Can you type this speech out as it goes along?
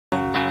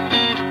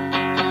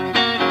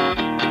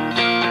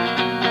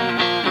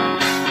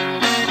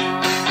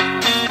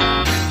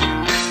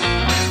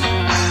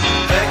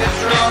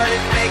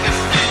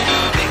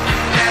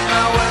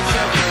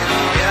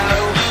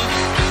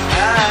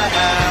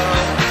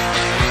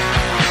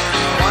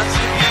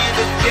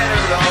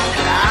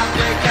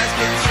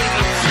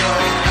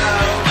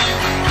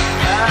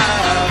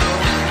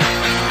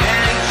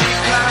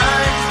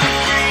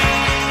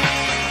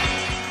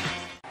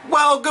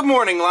Good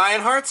morning,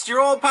 Lionhearts. It's your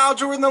old pal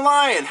Jordan the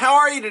Lion. How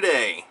are you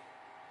today?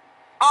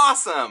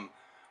 Awesome.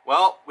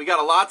 Well, we got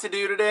a lot to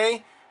do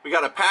today. We got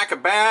to pack a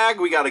bag.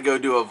 We got to go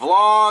do a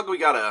vlog. We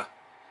got to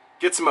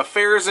get some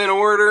affairs in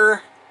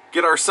order.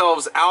 Get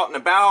ourselves out and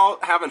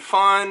about, having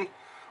fun.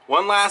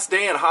 One last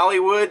day in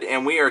Hollywood,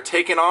 and we are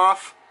taking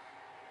off.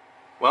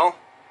 Well,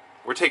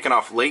 we're taking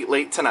off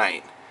late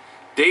tonight.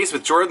 Daze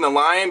with Jordan the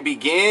Lion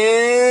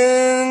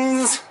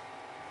begins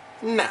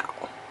now.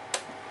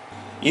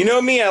 You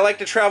know me, I like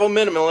to travel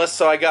minimalist,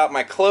 so I got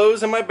my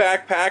clothes in my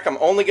backpack. I'm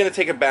only going to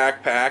take a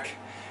backpack.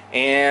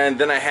 And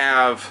then I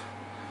have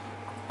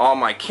all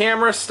my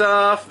camera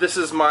stuff. This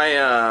is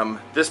my,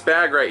 this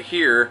bag right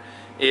here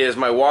is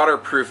my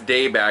waterproof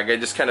day bag. I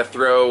just kind of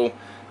throw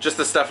just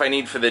the stuff I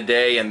need for the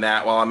day in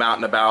that while I'm out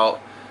and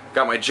about.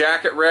 Got my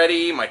jacket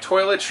ready, my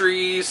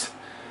toiletries,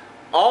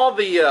 all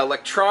the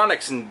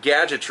electronics and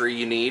gadgetry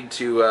you need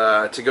to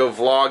go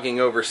vlogging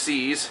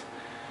overseas.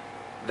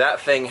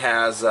 That thing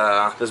has,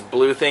 this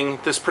blue thing,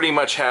 this pretty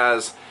much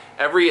has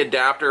every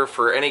adapter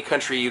for any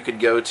country you could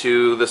go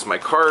to. This is my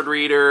card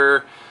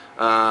reader,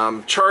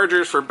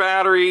 chargers for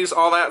batteries,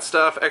 all that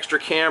stuff, extra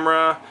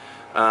camera,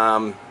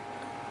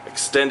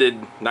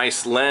 extended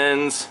nice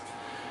lens,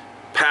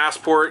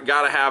 passport,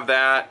 gotta have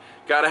that.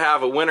 Gotta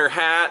have a winter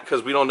hat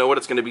because we don't know what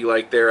it's going to be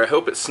like there. I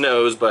hope it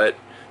snows, but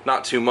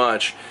not too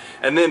much.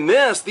 And then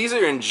these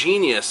are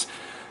ingenious.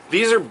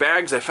 These are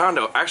bags I found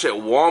actually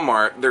at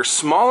Walmart. They're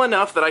small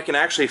enough that I can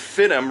actually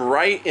fit them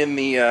right in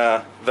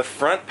the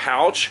front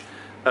pouch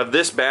of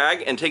this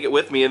bag and take it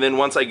with me. And then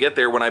once I get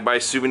there, when I buy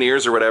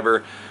souvenirs or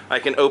whatever, I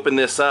can open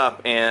this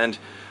up. And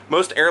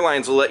most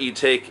airlines will let you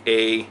take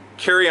a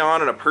carry-on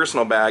and a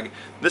personal bag.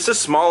 This is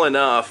small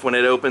enough when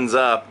it opens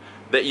up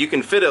that you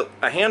can fit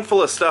a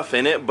handful of stuff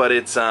in it, but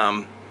it's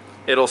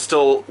it'll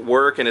still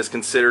work and is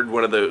considered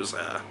one of those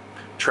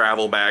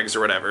travel bags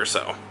or whatever.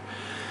 So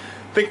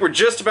I think we're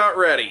just about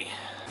ready.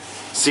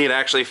 See, it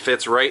actually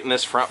fits right in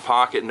this front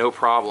pocket, no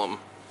problem.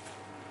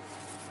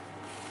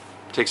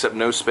 Takes up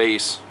no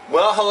space.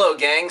 Well, hello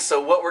gang. So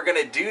what we're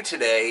gonna do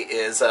today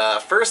is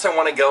first I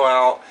want to go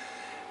out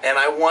and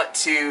I want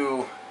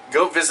to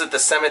go visit the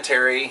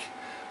cemetery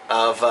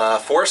of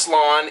Forest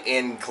Lawn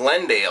in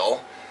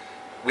Glendale.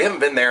 We haven't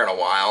been there in a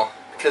while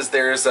because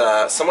there's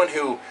someone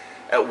who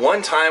at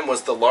one time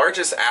was the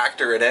largest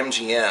actor at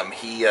MGM.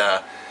 He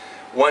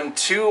won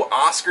 2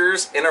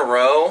 Oscars in a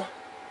row,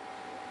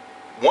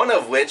 one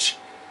of which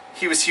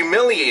he was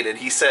humiliated,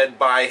 he said,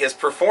 by his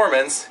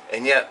performance,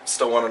 and yet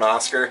still won an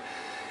Oscar.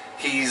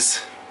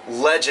 He's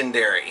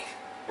legendary.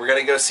 We're going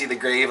to go see the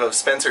grave of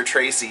Spencer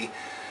Tracy.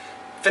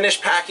 Finish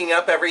packing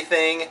up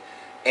everything,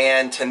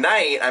 and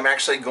tonight I'm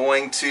actually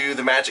going to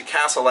the Magic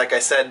Castle. Like I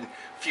said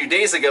a few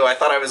days ago, I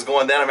thought I was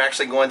going then. I'm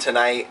actually going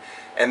tonight,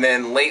 and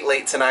then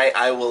late tonight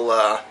I will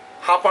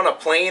hop on a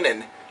plane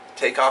and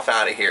take off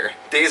out of here.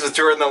 Daze with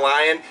Jordan the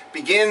Lion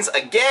begins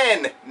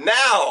again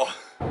now.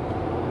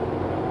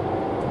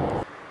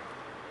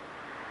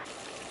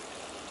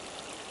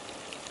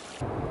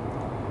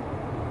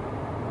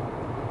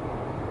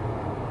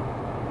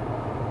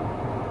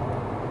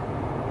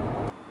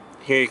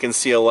 Here you can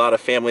see a lot of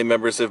family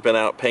members have been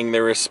out paying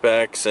their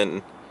respects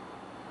and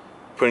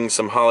putting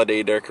some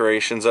holiday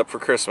decorations up for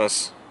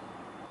Christmas.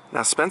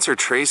 Now, Spencer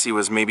Tracy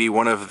was maybe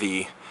one of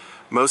the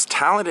most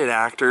talented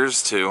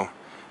actors to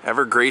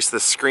ever grace the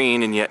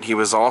screen, and yet he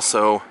was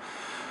also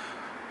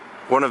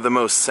one of the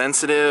most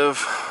sensitive,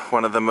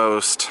 one of the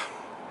most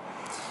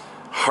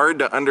hard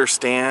to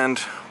understand,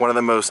 one of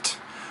the most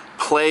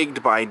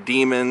plagued by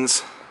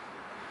demons,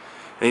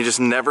 and he just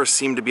never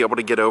seemed to be able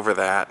to get over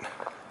that.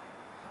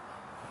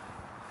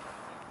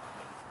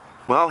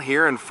 Well,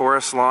 here in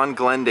Forest Lawn,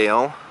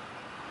 Glendale,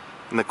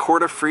 and the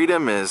Court of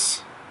Freedom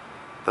is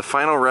the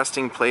final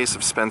resting place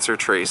of Spencer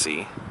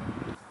Tracy.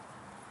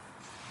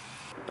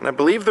 And I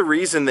believe the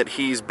reason that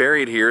he's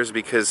buried here is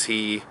because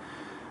he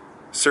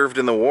served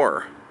in the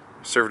war,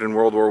 served in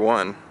World War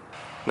I.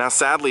 Now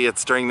sadly,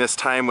 it's during this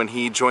time when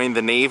he joined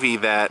the Navy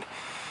that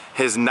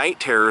his night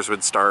terrors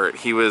would start.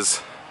 He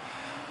was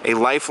a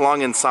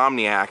lifelong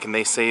insomniac, and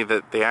they say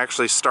that they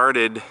actually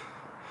started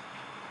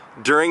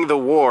during the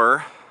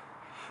war,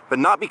 but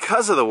not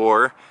because of the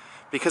war,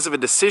 because of a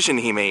decision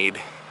he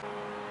made.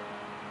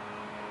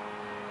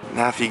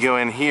 Now if you go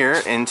in here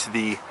into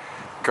the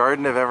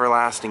Garden of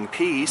Everlasting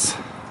Peace,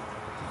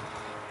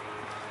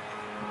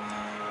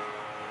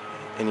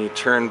 and you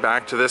turn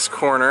back to this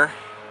corner,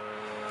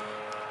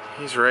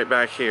 he's right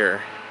back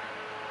here.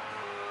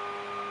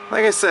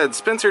 Like I said,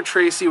 Spencer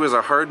Tracy was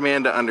a hard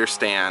man to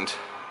understand.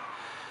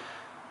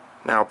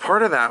 Now,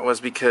 part of that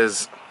was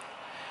because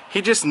he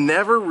just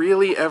never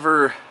really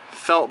ever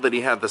felt that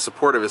he had the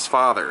support of his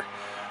father.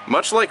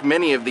 Much like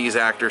many of these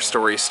actor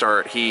stories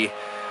start, he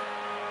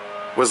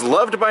was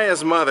loved by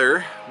his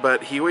mother,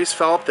 but he always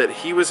felt that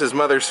he was his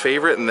mother's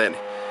favorite and that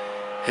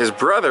his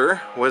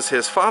brother was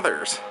his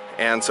father's.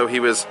 And so he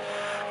was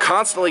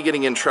constantly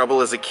getting in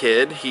trouble as a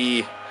kid.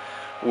 He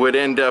would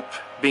end up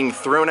being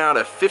thrown out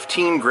of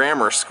 15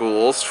 grammar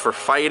schools for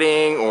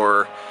fighting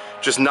or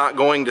just not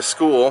going to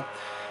school.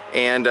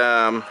 And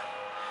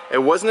it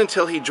wasn't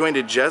until he joined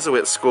a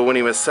Jesuit school when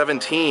he was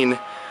 17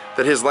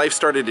 that his life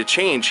started to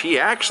change. He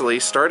actually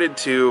started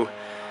to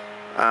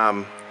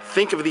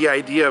think of the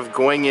idea of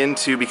going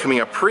into becoming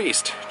a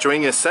priest,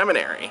 joining a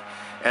seminary.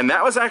 And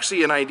that was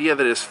actually an idea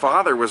that his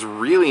father was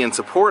really in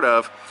support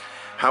of.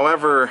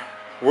 However,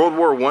 World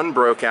War I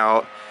broke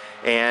out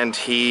and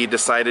he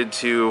decided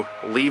to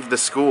leave the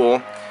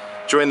school,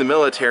 join the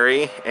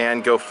military,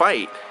 and go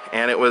fight.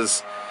 And it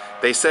was,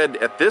 they said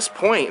at this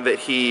point that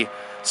he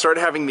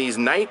started having these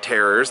night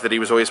terrors that he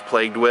was always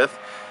plagued with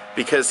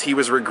because he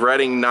was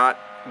regretting not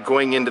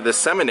going into the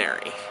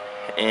seminary.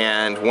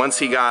 And once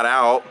he got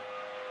out,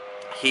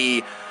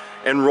 he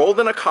enrolled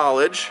in a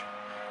college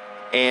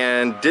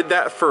and did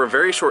that for a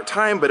very short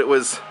time, but it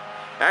was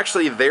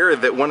actually there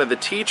that one of the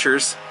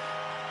teachers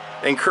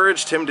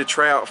encouraged him to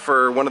try out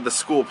for one of the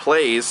school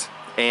plays,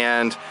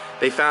 and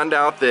they found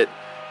out that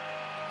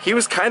he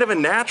was kind of a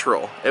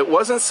natural. It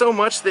wasn't so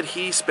much that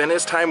he spent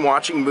his time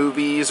watching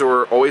movies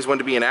or always wanted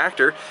to be an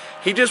actor.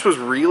 He just was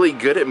really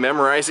good at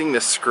memorizing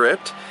the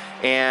script,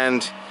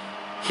 and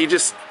he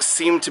just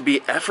seemed to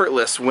be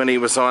effortless when he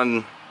was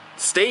on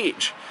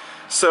stage.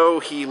 So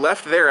he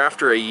left there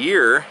after a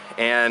year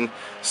and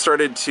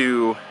started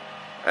to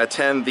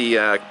attend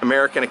the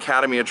American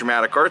Academy of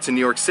Dramatic Arts in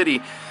New York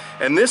City.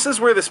 And this is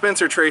where the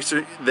Spencer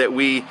Tracy that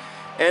we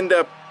end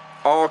up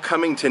all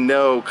coming to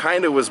know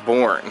kind of was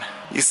born.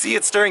 You see,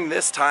 it's during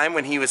this time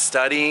when he was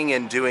studying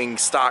and doing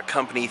stock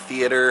company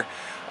theater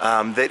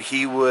that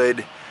he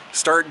would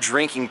start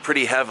drinking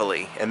pretty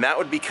heavily, and that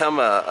would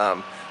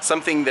become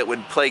something that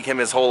would plague him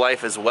his whole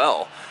life as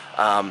well.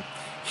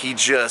 He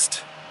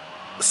just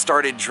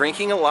started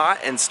drinking a lot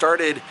and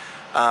started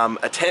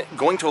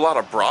going to a lot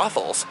of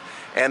brothels.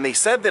 And they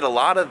said that a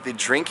lot of the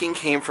drinking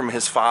came from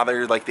his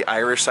father, like the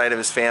Irish side of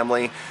his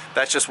family.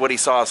 That's just what he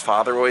saw his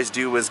father always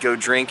do, was go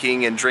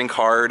drinking and drink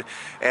hard.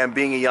 And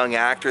being a young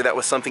actor, that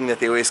was something that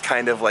they always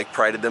kind of like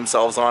prided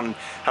themselves on,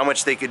 how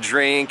much they could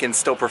drink and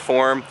still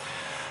perform.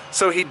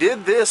 So he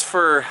did this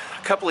for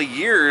a couple of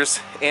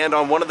years, and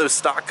on one of those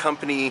stock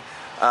company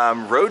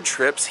road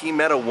trips, he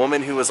met a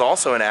woman who was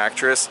also an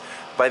actress.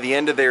 By the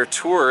end of their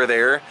tour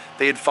there,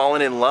 they had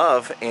fallen in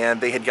love and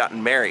they had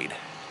gotten married.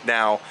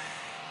 Now,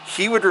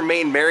 he would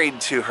remain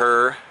married to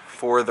her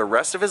for the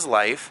rest of his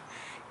life,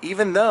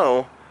 even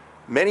though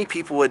many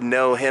people would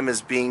know him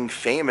as being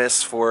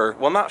famous for,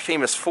 well, not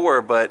famous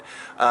for, but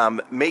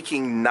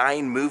making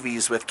 9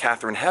 movies with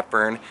Katharine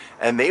Hepburn,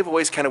 and they've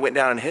always kind of went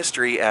down in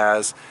history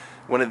as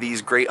one of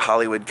these great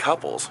Hollywood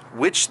couples,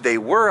 which they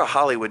were a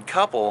Hollywood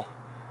couple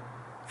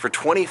for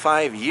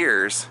 25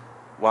 years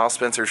while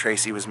Spencer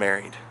Tracy was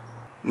married.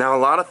 Now, a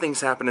lot of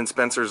things happened in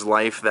Spencer's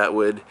life that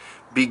would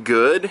be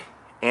good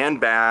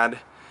and bad.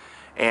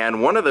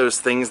 And one of those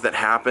things that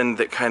happened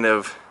that kind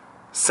of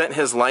sent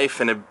his life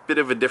in a bit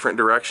of a different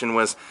direction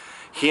was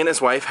he and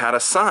his wife had a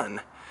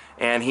son.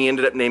 And he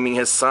ended up naming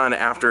his son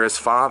after his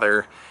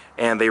father.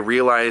 And they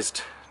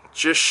realized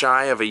just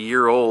shy of a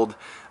year old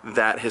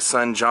that his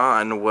son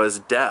John was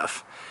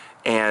deaf.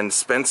 And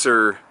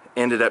Spencer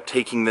ended up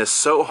taking this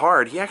so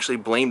hard, he actually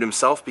blamed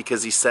himself,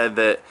 because he said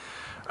that,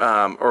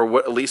 or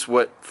what, at least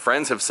what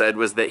friends have said,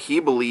 was that he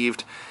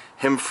believed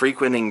him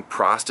frequenting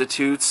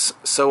prostitutes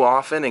so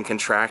often and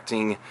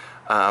contracting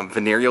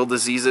venereal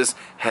diseases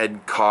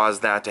had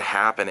caused that to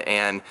happen.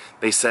 And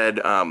they said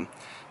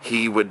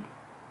he would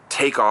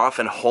take off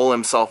and hole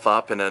himself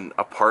up in an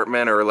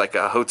apartment or like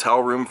a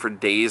hotel room for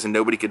days and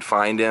nobody could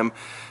find him,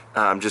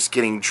 just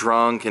getting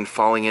drunk and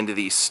falling into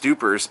these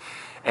stupors.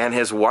 And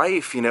his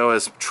wife, you know,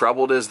 as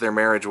troubled as their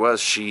marriage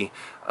was, she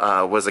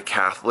was a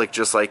Catholic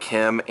just like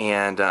him,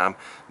 and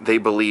they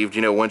believed,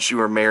 you know, once you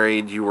were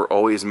married, you were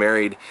always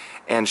married.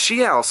 And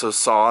she also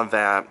saw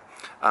that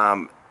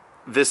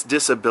this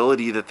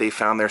disability that they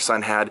found their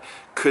son had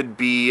could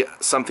be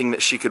something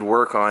that she could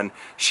work on.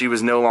 She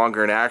was no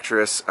longer an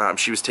actress.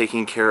 She was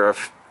taking care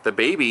of the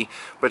baby,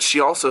 but she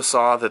also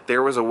saw that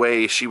there was a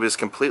way. She was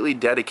completely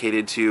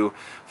dedicated to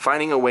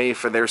finding a way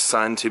for their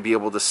son to be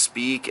able to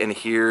speak and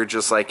hear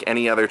just like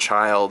any other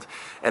child.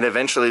 And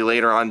eventually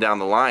later on down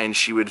the line,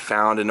 she would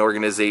found an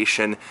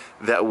organization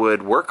that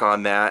would work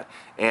on that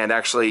and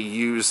actually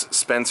use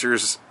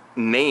Spencer's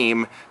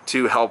name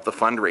to help the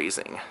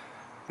fundraising.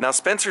 Now,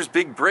 Spencer's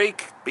big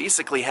break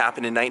basically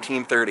happened in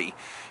 1930.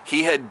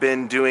 He had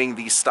been doing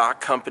the stock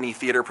company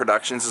theater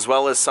productions as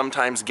well as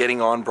sometimes getting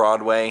on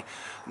Broadway,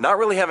 not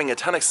really having a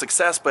ton of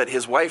success, but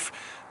his wife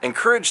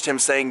encouraged him,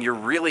 saying, "You're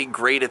really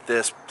great at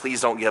this,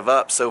 please don't give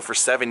up." So for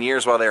 7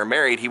 years while they were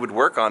married, he would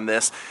work on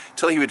this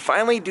till he would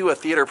finally do a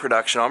theater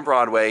production on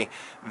Broadway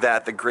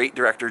that the great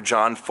director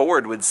John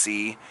Ford would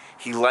see.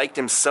 He liked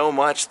him so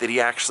much that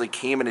he actually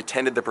came and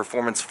attended the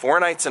performance 4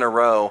 nights in a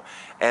row,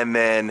 and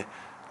then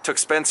took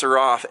Spencer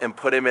off and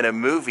put him in a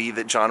movie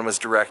that John was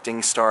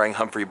directing starring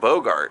Humphrey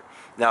Bogart.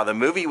 Now, the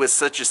movie was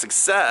such a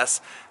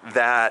success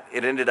that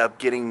it ended up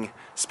getting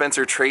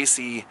Spencer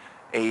Tracy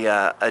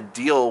a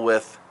deal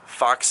with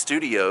Fox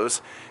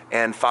Studios,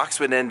 and Fox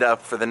would end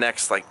up for the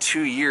next like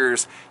 2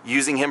 years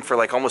using him for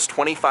like almost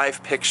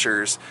 25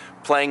 pictures,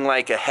 playing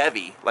like a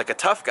heavy, like a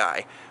tough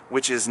guy,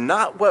 which is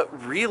not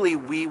what really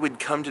we would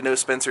come to know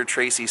Spencer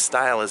Tracy's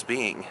style as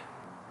being.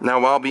 Now,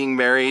 while being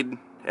married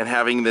and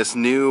having this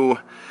new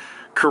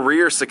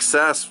career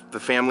success, the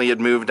family had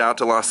moved out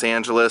to Los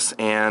Angeles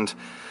and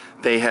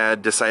they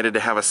had decided to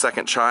have a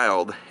second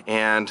child.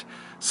 And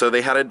so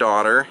they had a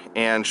daughter,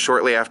 and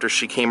shortly after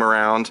she came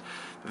around,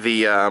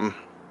 the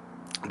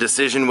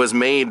decision was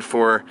made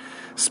for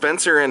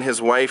Spencer and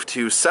his wife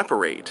to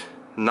separate.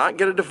 Not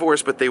get a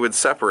divorce, but they would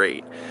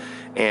separate.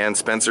 And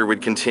Spencer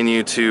would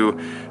continue to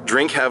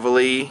drink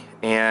heavily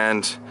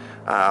and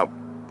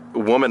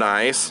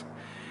womanize.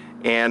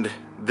 And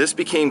this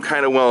became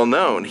kind of well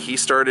known. He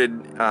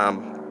started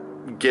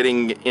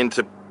getting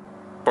into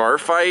bar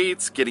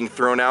fights, getting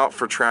thrown out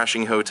for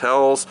trashing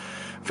hotels,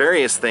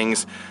 various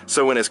things.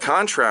 So when his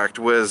contract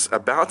was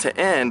about to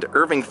end,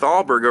 Irving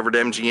Thalberg over at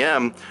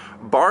MGM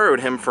borrowed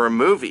him for a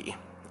movie.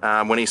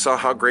 When he saw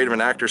how great of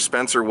an actor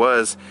Spencer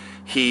was,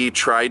 he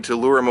tried to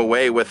lure him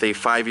away with a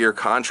 5-year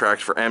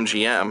contract for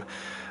MGM,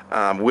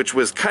 which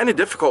was kind of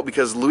difficult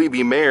because Louis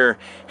B. Mayer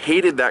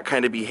hated that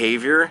kind of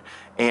behavior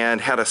and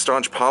had a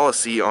staunch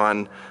policy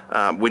on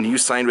when you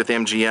signed with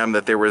MGM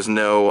that there was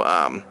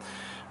no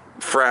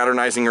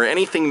fraternizing or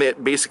anything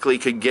that basically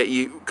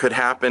could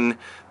happen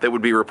that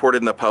would be reported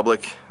in the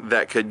public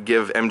that could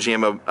give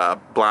MGM a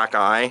black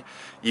eye.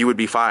 You would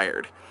be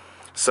fired.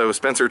 So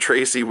Spencer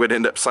Tracy would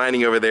end up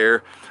signing over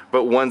there,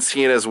 but once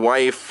he and his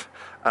wife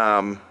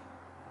got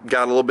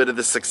a little bit of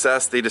the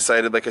success, they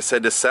decided, like I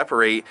said, to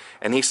separate,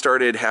 and he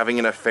started having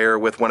an affair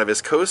with one of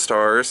his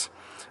co-stars,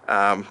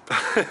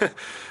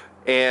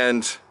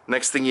 and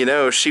next thing you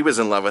know, she was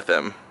in love with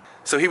him.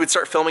 So he would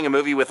start filming a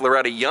movie with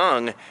Loretta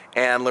Young,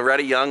 and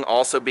Loretta Young,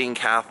 also being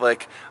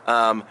Catholic,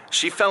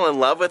 she fell in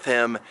love with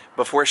him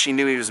before she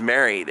knew he was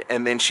married.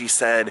 And then she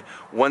said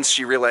once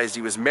she realized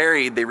he was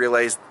married, they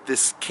realized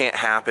this can't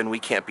happen, we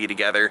can't be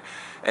together.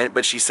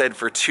 But she said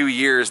for 2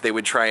 years they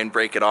would try and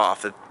break it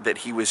off, that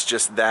he was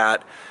just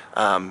that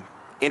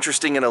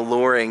interesting and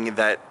alluring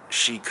that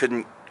she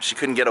couldn't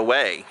get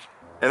away.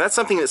 And that's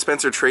something that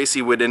Spencer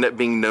Tracy would end up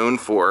being known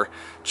for,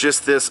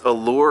 just this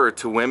allure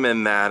to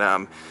women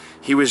that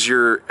he was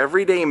your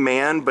everyday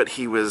man, but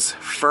he was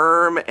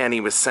firm and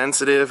he was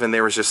sensitive, and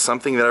there was just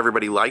something that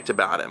everybody liked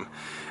about him.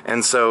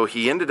 And so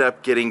he ended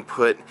up getting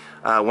put,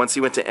 once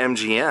he went to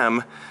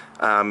MGM,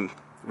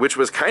 which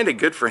was kind of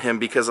good for him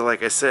because,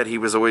 like I said, he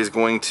was always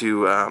going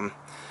to,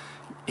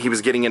 he was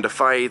getting into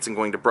fights and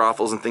going to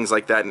brothels and things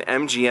like that. And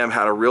MGM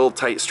had a real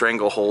tight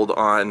stranglehold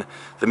on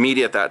the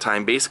media at that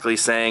time, basically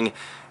saying,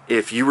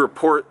 if you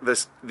report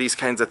these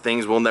kinds of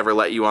things, we'll never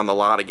let you on the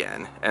lot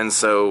again. And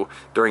so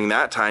during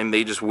that time,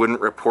 they just wouldn't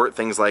report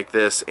things like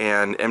this,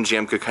 and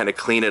MGM could kind of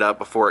clean it up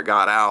before it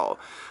got out.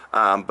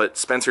 But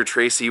Spencer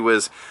Tracy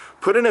was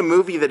put in a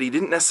movie that he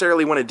didn't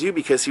necessarily want to do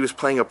because he was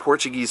playing a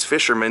Portuguese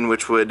fisherman,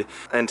 which would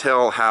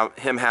entail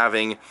him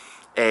having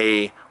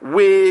a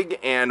wig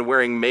and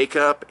wearing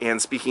makeup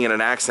and speaking in an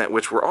accent,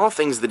 which were all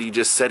things that he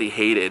just said he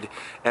hated.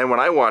 And when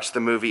I watched the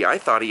movie, I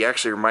thought he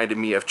actually reminded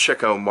me of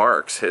Chico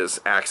Marx,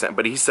 his accent,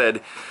 but he said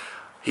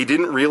he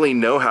didn't really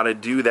know how to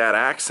do that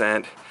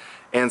accent,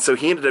 and so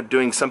he ended up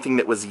doing something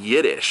that was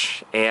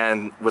Yiddish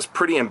and was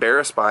pretty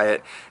embarrassed by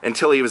it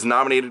until he was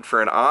nominated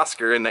for an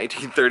Oscar in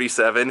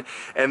 1937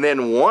 and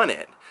then won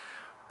it.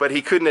 But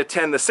he couldn't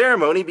attend the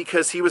ceremony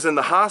because he was in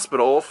the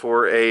hospital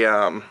for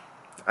a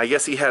I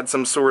guess he had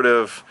some sort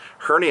of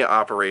hernia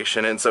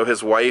operation, and so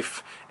his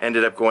wife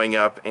ended up going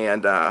up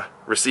and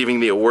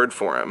receiving the award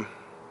for him.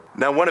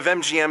 Now, one of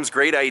MGM's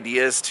great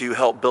ideas to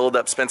help build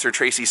up Spencer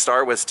Tracy's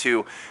star was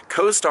to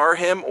co-star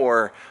him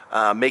or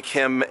make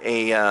him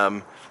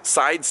a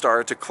side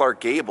star to Clark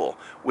Gable,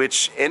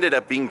 which ended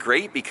up being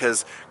great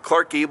because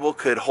Clark Gable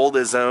could hold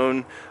his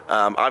own.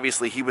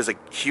 Obviously, he was a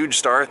huge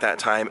star at that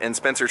time, and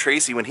Spencer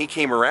Tracy, when he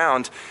came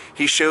around,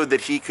 he showed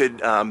that he could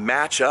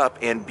match up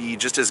and be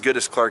just as good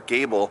as Clark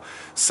Gable.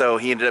 So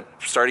he ended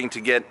up starting to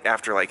get,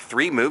 after like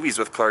 3 movies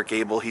with Clark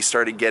Gable, he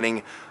started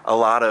getting a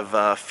lot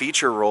of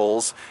feature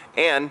roles.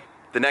 And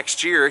the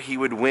next year he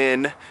would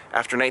win,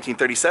 after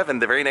 1937,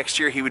 the very next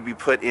year he would be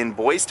put in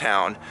Boys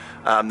Town,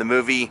 the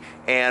movie,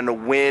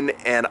 and win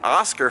an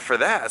Oscar for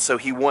that. So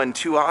he won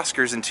 2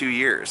 Oscars in 2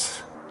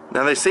 years.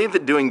 Now, they say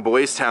that doing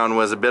Boys Town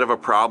was a bit of a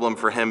problem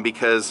for him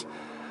because,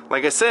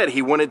 like I said,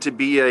 he wanted to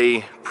be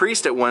a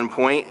priest at one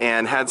point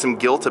and had some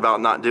guilt about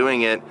not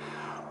doing it.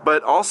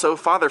 But also,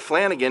 Father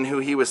Flanagan, who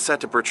he was set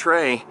to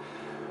portray,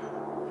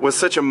 was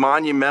such a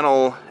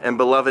monumental and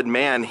beloved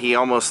man, he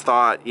almost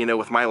thought, you know,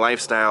 with my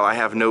lifestyle, I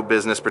have no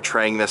business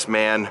portraying this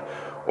man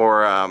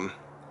or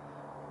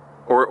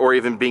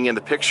even being in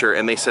the picture.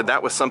 And they said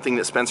that was something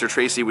that Spencer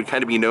Tracy would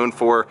kind of be known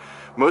for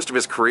most of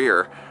his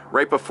career.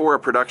 Right before a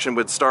production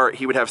would start,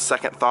 he would have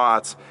second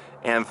thoughts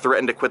and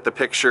threaten to quit the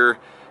picture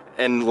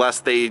unless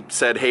they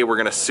said, hey, we're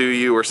going to sue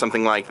you or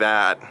something like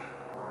that.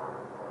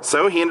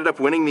 So he ended up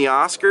winning the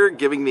Oscar,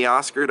 giving the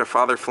Oscar to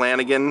Father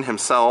Flanagan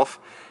himself,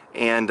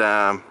 and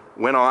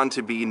went on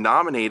to be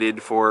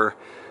nominated for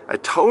a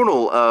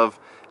total of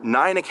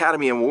 9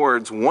 Academy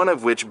Awards, one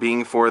of which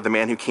being for The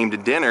Man Who Came to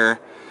Dinner,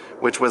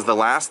 which was the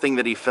last thing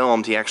that he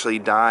filmed. He actually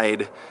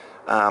died,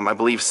 I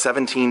believe,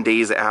 17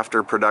 days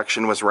after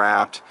production was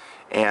wrapped,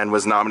 and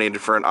was nominated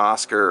for an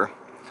Oscar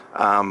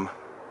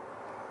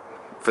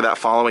for that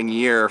following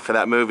year for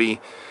that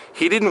movie.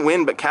 He didn't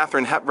win, but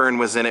Katharine Hepburn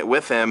was in it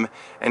with him,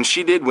 and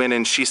she did win,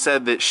 and she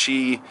said that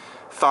she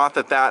thought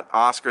that that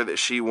Oscar that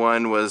she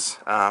won was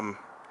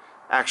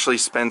actually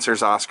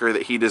Spencer's Oscar,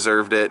 that he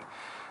deserved it.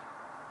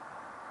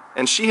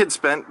 And she had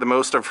spent the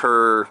most of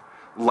her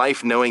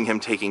life knowing him,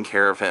 taking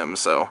care of him,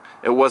 so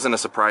it wasn't a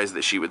surprise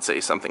that she would say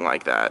something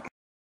like that.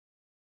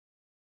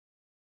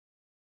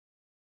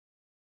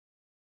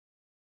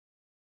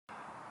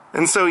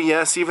 And so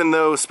yes, even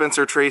though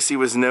Spencer Tracy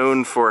was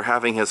known for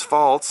having his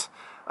faults,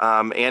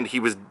 and he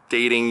was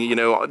dating, you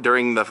know,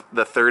 during the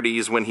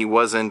 30s when he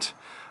wasn't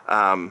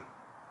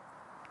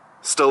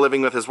still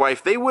living with his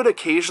wife, they would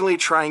occasionally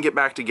try and get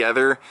back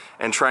together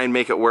and try and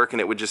make it work,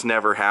 and it would just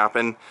never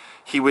happen.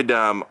 He would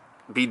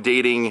be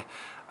dating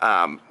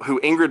who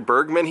Ingrid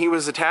Bergman he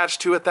was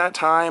attached to at that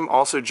time,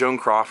 also Joan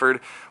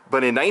Crawford.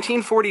 But in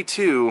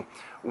 1942,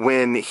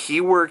 when he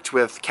worked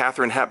with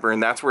Katharine Hepburn,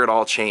 that's where it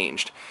all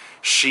changed.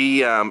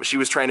 She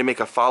was trying to make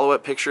a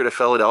follow-up picture to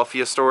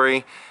Philadelphia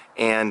Story,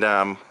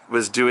 and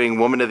was doing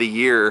Woman of the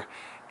Year,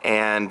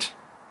 and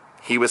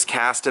he was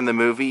cast in the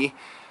movie.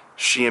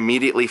 She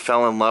immediately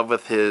fell in love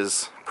with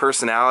his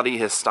personality,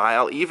 his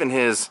style, even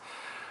his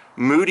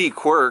moody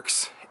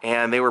quirks,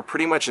 and they were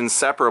pretty much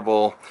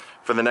inseparable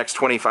for the next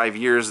 25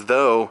 years,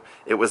 though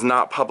it was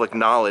not public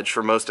knowledge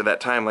for most of that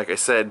time. Like I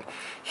said,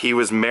 he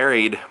was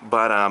married,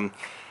 but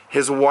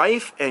his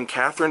wife and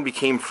Katharine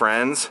became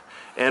friends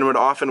and would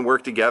often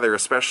work together,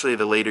 especially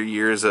the later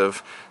years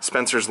of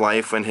Spencer's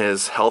life when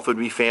his health would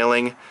be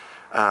failing.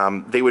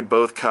 They would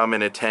both come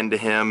and attend to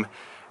him,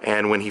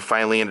 and when he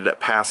finally ended up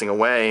passing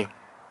away,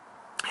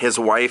 his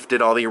wife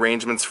did all the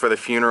arrangements for the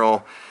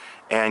funeral,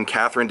 and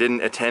Katharine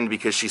didn't attend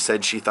because she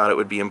said she thought it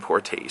would be in poor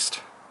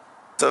taste.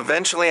 So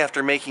eventually,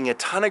 after making a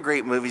ton of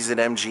great movies at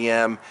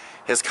MGM,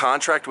 his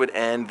contract would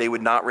end. They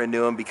would not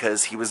renew him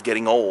because he was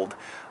getting old.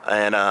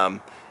 And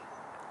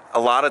a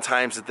lot of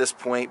times at this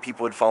point,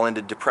 people would fall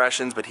into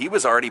depressions, but he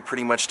was already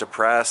pretty much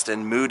depressed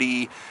and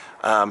moody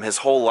his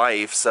whole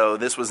life, so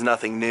this was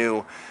nothing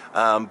new.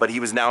 But he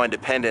was now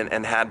independent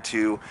and had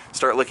to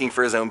start looking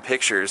for his own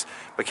pictures.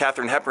 But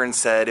Katharine Hepburn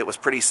said it was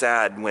pretty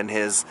sad when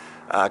his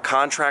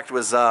contract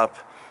was up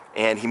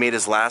and he made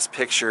his last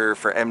picture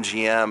for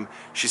MGM.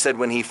 She said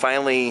when he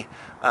finally,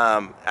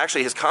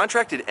 actually his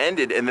contract had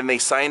ended, and then they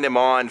signed him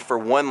on for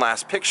one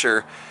last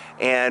picture.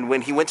 And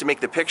when he went to make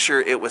the picture,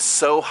 it was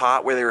so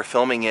hot where they were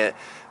filming it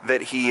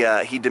that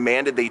he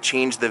demanded they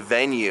change the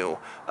venue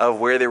of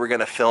where they were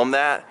going to film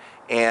that.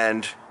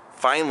 And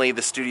finally,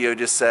 the studio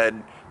just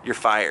said, "You're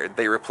fired."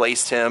 They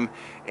replaced him,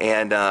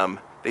 and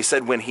they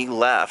said when he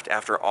left,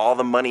 after all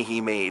the money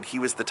he made, he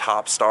was the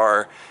top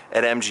star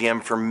at MGM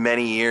for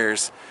many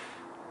years.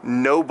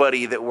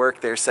 Nobody that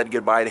worked there said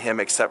goodbye to him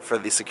except for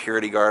the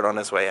security guard on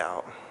his way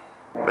out.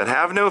 But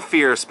have no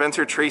fear,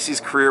 Spencer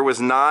Tracy's career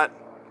was not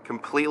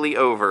completely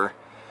over.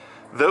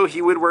 Though he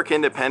would work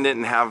independent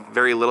and have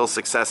very little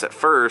success at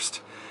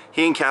first,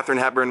 he and Katharine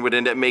Hepburn would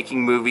end up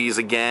making movies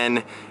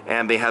again,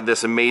 and they had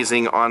this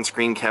amazing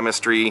on-screen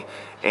chemistry.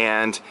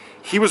 And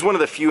he was one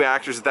of the few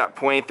actors at that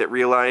point that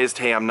realized,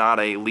 hey, I'm not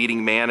a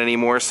leading man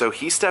anymore, so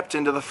he stepped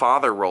into the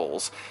father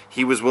roles.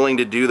 He was willing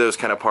to do those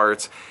kind of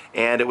parts,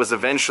 and it was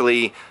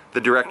eventually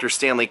the director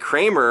Stanley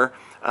Kramer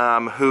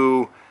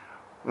who,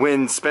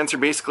 when Spencer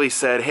basically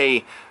said,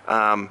 hey,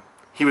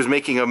 he was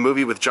making a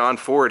movie with John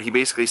Ford, he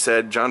basically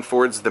said, John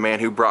Ford's the man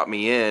who brought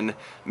me in,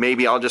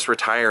 maybe I'll just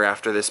retire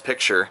after this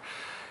picture.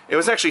 It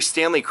was actually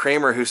Stanley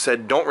Kramer who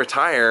said, don't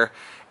retire,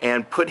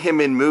 and put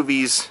him in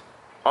movies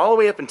all the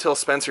way up until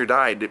Spencer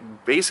died.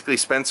 Basically,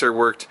 Spencer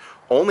worked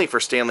only for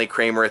Stanley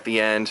Kramer at the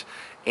end,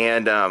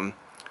 and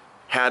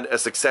had a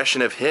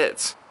succession of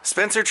hits.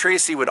 Spencer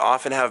Tracy would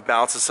often have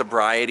bouts of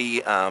sobriety,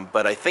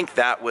 but I think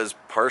that was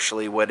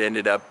partially what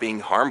ended up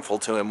being harmful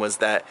to him, was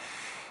that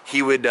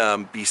he would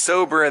be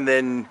sober and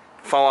then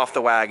fall off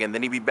the wagon,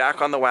 then he'd be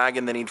back on the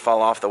wagon, then he'd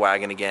fall off the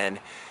wagon again.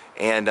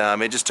 And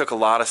it just took a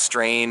lot of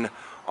strain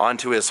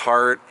onto his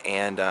heart,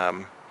 and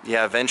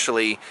yeah,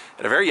 eventually,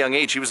 at a very young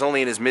age, he was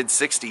only in his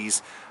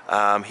mid-60s,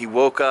 he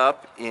woke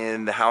up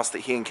in the house that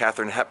he and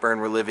Katharine Hepburn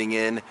were living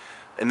in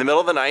the middle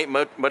of the night,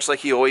 much like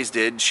he always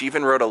did. She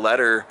even wrote a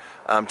letter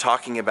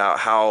talking about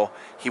how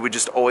he would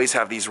just always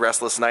have these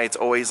restless nights,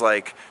 always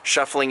like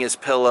shuffling his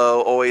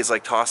pillow, always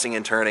like tossing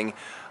and turning.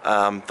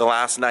 The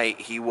last night,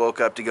 he woke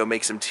up to go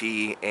make some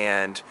tea,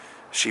 and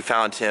she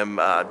found him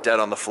dead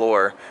on the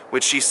floor,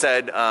 which she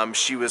said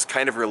she was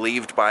kind of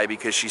relieved by,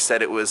 because she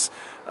said it was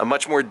a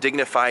much more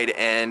dignified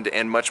end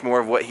and much more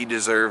of what he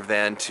deserved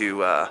than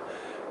to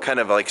kind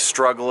of like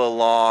struggle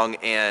along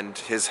and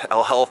his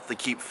health to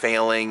keep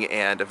failing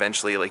and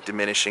eventually like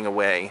diminishing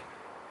away.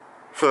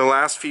 For the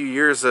last few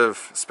years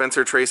of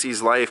Spencer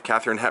Tracy's life,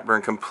 Katharine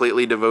Hepburn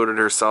completely devoted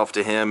herself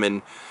to him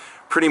and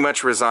pretty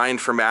much resigned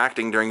from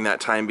acting during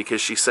that time,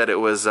 because she said it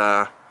was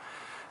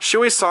she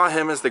always saw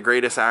him as the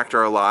greatest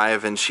actor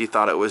alive, and she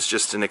thought it was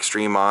just an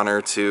extreme honor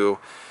to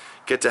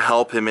get to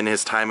help him in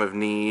his time of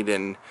need.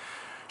 And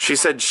she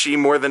said she,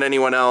 more than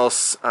anyone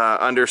else,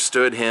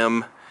 understood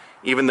him,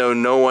 even though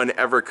no one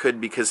ever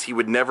could, because he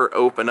would never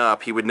open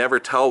up. He would never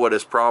tell what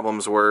his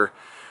problems were.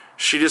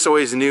 She just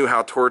always knew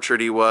how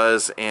tortured he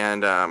was,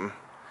 and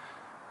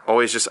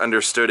always just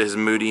understood his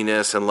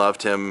moodiness and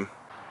loved him.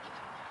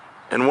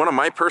 And one of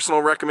my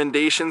personal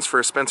recommendations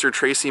for a Spencer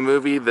Tracy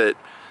movie that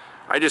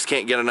I just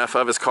can't get enough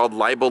of is called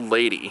Libeled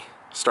Lady,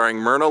 starring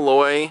Myrna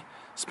Loy,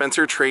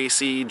 Spencer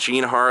Tracy,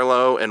 Jean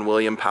Harlow, and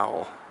William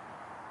Powell.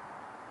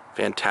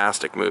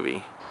 Fantastic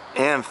movie.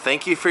 And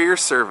thank you for your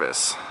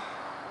service.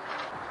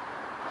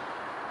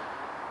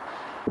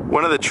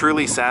 One of the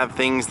truly sad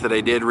things that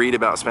I did read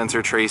about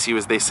Spencer Tracy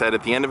was they said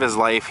at the end of his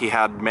life he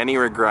had many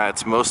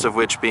regrets, most of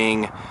which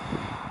being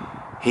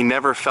he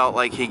never felt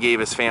like he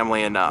gave his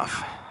family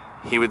enough.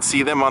 He would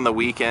see them on the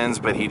weekends,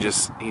 but he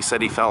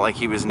said he felt like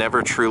he was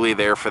never truly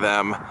there for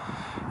them.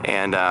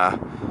 And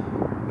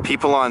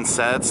people on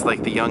sets,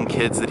 like the young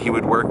kids that he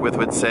would work with,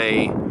 would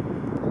say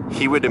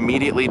he would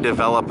immediately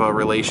develop a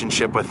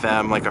relationship with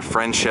them, like a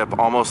friendship,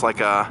 almost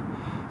like a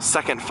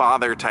second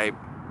father type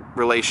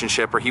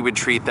relationship, where he would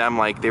treat them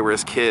like they were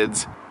his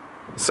kids.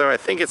 So I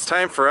think it's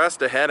time for us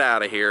to head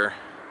out of here.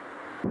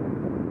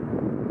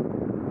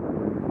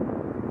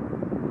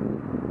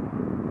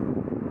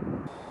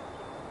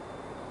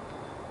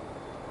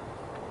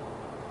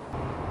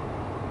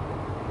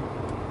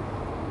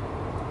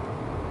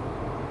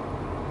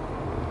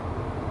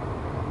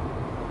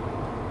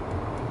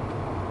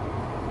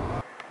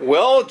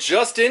 Well,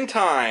 just in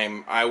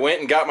time. I went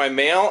and got my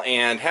mail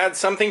and had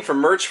something from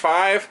Merch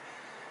 5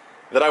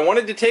 that I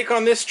wanted to take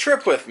on this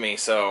trip with me,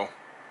 so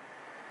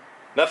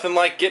nothing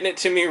like getting it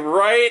to me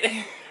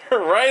right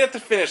at the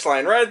finish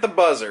line, right at the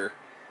buzzer.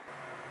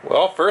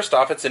 Well, first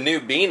off, it's a new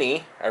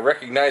beanie. I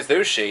recognize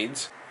those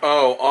shades.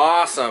 Oh,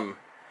 awesome.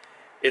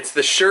 It's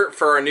the shirt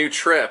for our new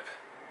trip.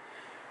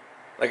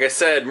 Like I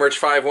said, Merch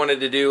 5 wanted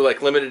to do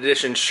like limited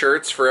edition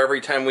shirts for every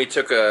time we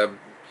took a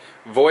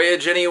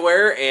voyage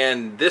anywhere,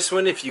 and this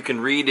one, if you can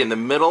read in the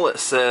middle, it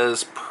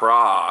says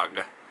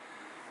Prague.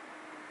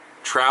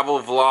 Travel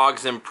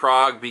vlogs in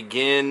Prague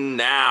begin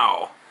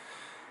now.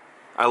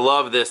 I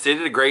love this. They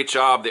did a great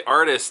job. The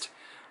artist,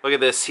 look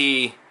at this,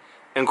 he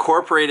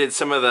incorporated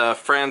some of the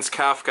Franz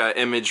Kafka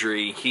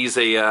imagery. He's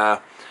a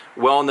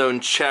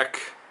well-known Czech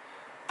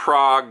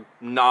Prague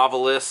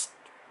novelist,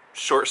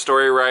 short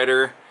story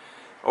writer.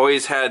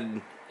 Always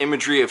had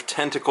imagery of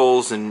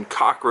tentacles and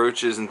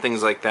cockroaches and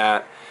things like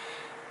that.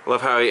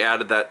 Love how he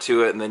added that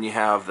to it. And then you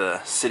have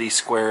the city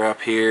square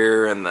up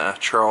here and the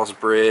Charles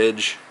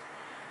Bridge.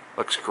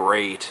 Looks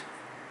great.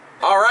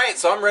 Alright,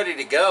 so I'm ready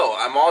to go.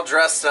 I'm all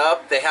dressed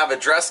up. They have a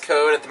dress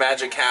code at the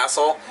Magic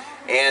Castle,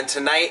 and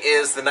tonight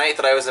is the night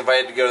that I was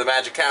invited to go to the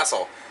Magic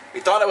Castle. We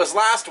thought it was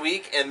last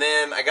week, and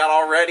then I got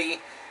all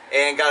ready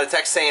and got a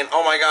text saying,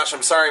 oh my gosh,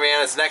 I'm sorry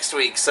man, it's next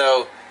week.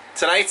 So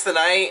tonight's the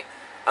night.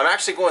 I'm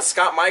actually going with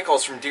Scott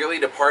Michaels from Dearly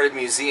Departed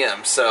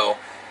Museum, so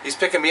he's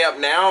picking me up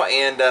now,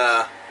 and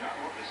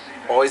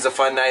always a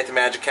fun night at the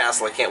Magic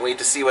Castle. I can't wait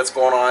to see what's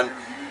going on,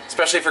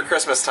 especially for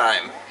Christmas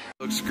time.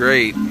 Looks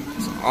great.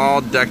 It's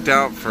all decked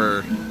out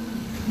for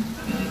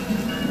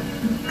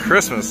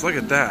Christmas. Look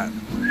at that.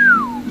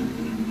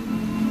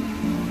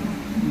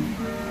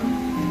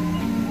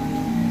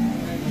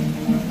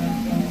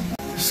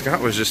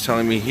 Scott was just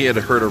telling me he had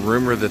heard a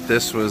rumor that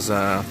this was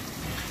the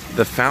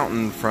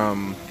fountain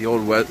from the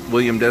old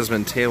William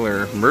Desmond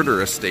Taylor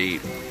murder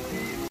estate.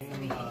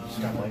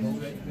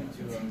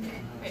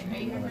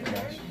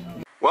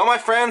 Well, my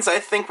friends, I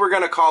think we're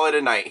going to call it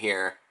a night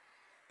here.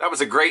 That was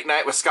a great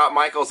night with Scott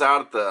Michaels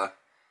out at the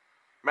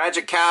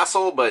Magic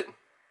Castle, but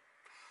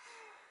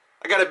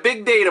I got a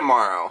big day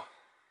tomorrow.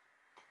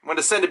 I want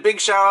to send a big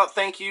shout out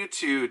thank you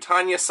to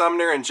Tanya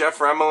Sumner and Jeff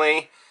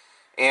Remley,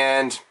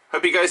 and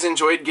hope you guys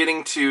enjoyed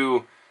getting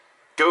to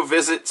go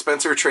visit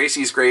Spencer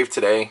Tracy's grave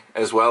today,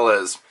 as well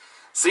as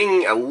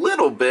seeing a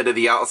little bit of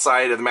the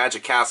outside of the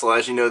Magic Castle.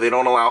 As you know, they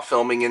don't allow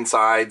filming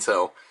inside,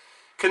 so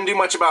couldn't do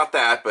much about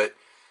that, but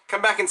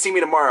come back and see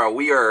me tomorrow.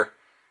 We are,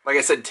 like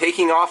I said,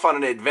 taking off on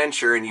an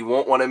adventure, and you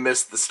won't want to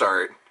miss the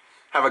start.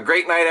 Have a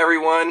great night,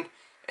 everyone,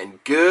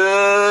 and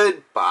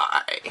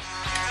goodbye.